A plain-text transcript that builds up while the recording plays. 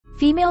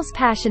Females'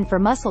 passion for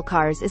muscle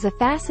cars is a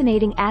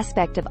fascinating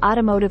aspect of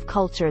automotive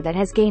culture that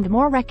has gained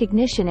more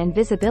recognition and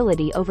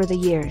visibility over the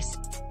years.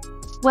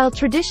 While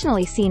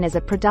traditionally seen as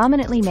a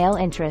predominantly male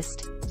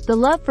interest, the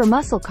love for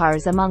muscle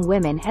cars among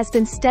women has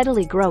been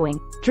steadily growing,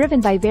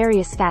 driven by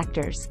various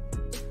factors.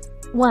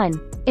 1.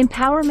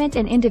 Empowerment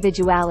and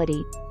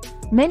individuality.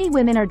 Many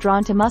women are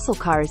drawn to muscle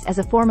cars as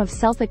a form of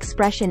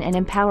self-expression and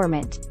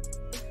empowerment.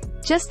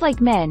 Just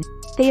like men,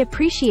 they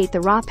appreciate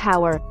the raw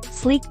power,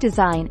 sleek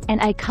design, and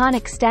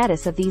iconic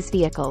status of these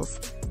vehicles.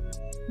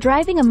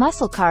 Driving a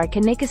muscle car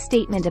can make a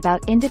statement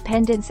about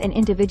independence and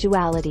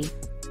individuality.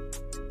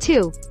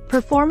 2.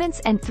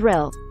 Performance and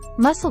thrill.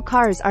 Muscle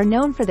cars are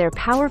known for their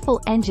powerful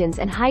engines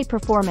and high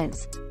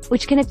performance,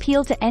 which can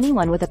appeal to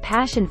anyone with a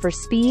passion for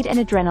speed and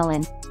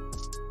adrenaline.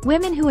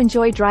 Women who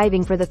enjoy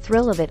driving for the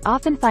thrill of it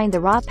often find the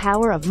raw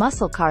power of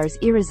muscle cars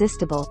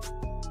irresistible.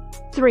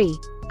 3.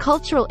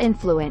 Cultural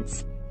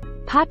influence.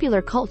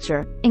 Popular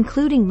culture,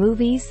 including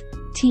movies,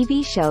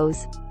 TV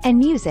shows, and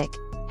music,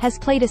 has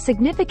played a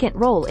significant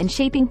role in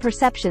shaping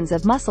perceptions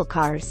of muscle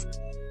cars.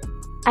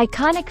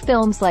 Iconic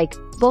films like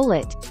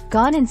Bullet,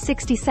 Gone in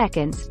 60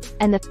 Seconds,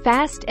 and the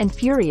Fast and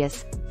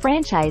Furious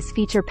franchise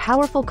feature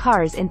powerful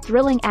cars in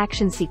thrilling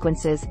action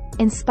sequences,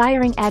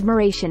 inspiring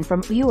admiration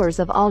from viewers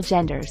of all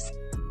genders.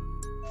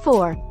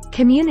 4.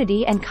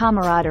 Community and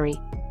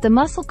camaraderie. The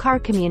muscle car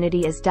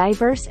community is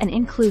diverse and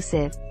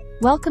inclusive,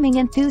 welcoming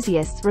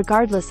enthusiasts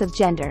regardless of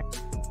gender.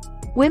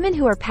 Women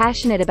who are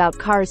passionate about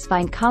cars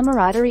find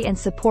camaraderie and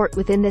support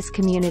within this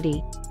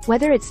community,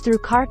 whether it's through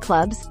car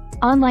clubs,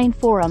 online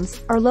forums,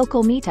 or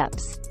local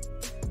meetups.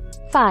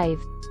 5.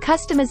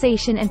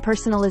 Customization and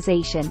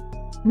personalization.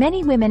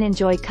 Many women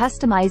enjoy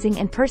customizing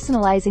and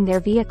personalizing their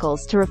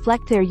vehicles to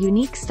reflect their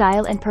unique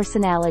style and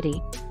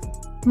personality.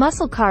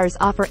 Muscle cars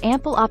offer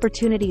ample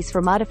opportunities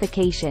for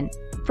modification,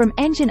 from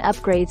engine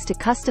upgrades to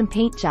custom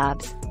paint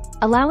jobs,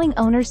 allowing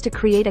owners to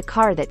create a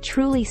car that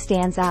truly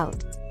stands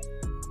out.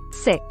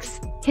 6.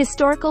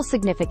 Historical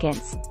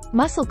significance.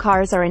 Muscle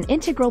cars are an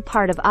integral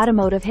part of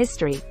automotive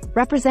history,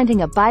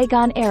 representing a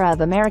bygone era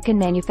of American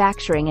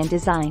manufacturing and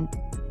design.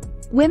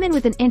 Women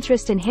with an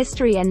interest in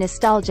history and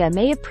nostalgia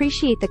may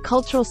appreciate the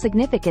cultural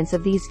significance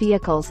of these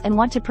vehicles and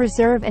want to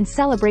preserve and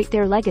celebrate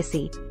their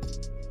legacy.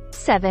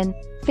 7.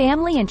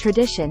 Family and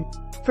tradition.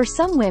 For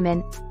some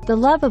women, the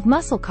love of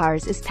muscle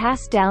cars is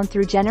passed down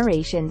through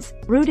generations,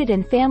 rooted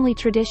in family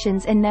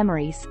traditions and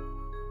memories.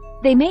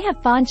 They may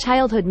have fond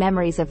childhood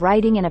memories of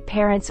riding in a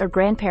parent's or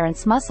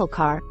grandparent's muscle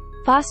car,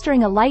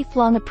 fostering a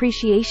lifelong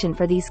appreciation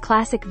for these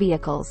classic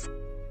vehicles.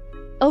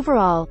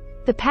 Overall,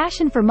 the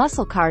passion for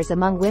muscle cars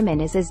among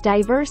women is as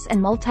diverse and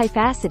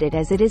multifaceted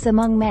as it is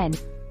among men.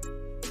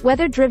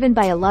 Whether driven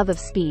by a love of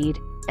speed,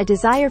 a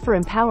desire for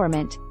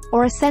empowerment,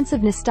 or a sense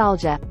of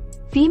nostalgia,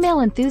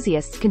 female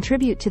enthusiasts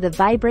contribute to the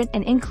vibrant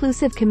and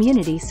inclusive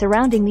community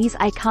surrounding these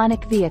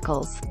iconic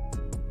vehicles.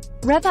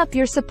 Rev up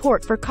your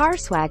support for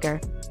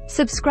CarSwagger.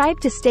 Subscribe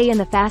to stay in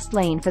the fast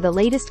lane for the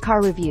latest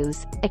car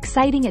reviews,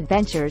 exciting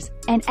adventures,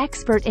 and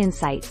expert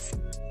insights.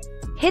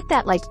 Hit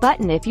that like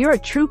button if you're a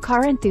true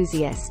car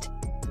enthusiast.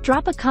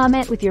 Drop a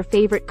comment with your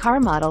favorite car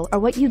model or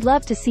what you'd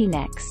love to see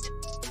next.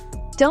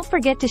 Don't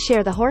forget to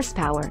share the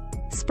horsepower.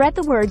 Spread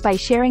the word by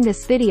sharing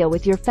this video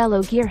with your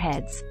fellow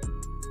gearheads.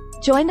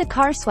 Join the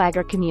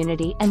CarSwagger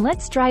community and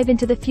let's drive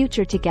into the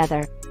future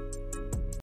together.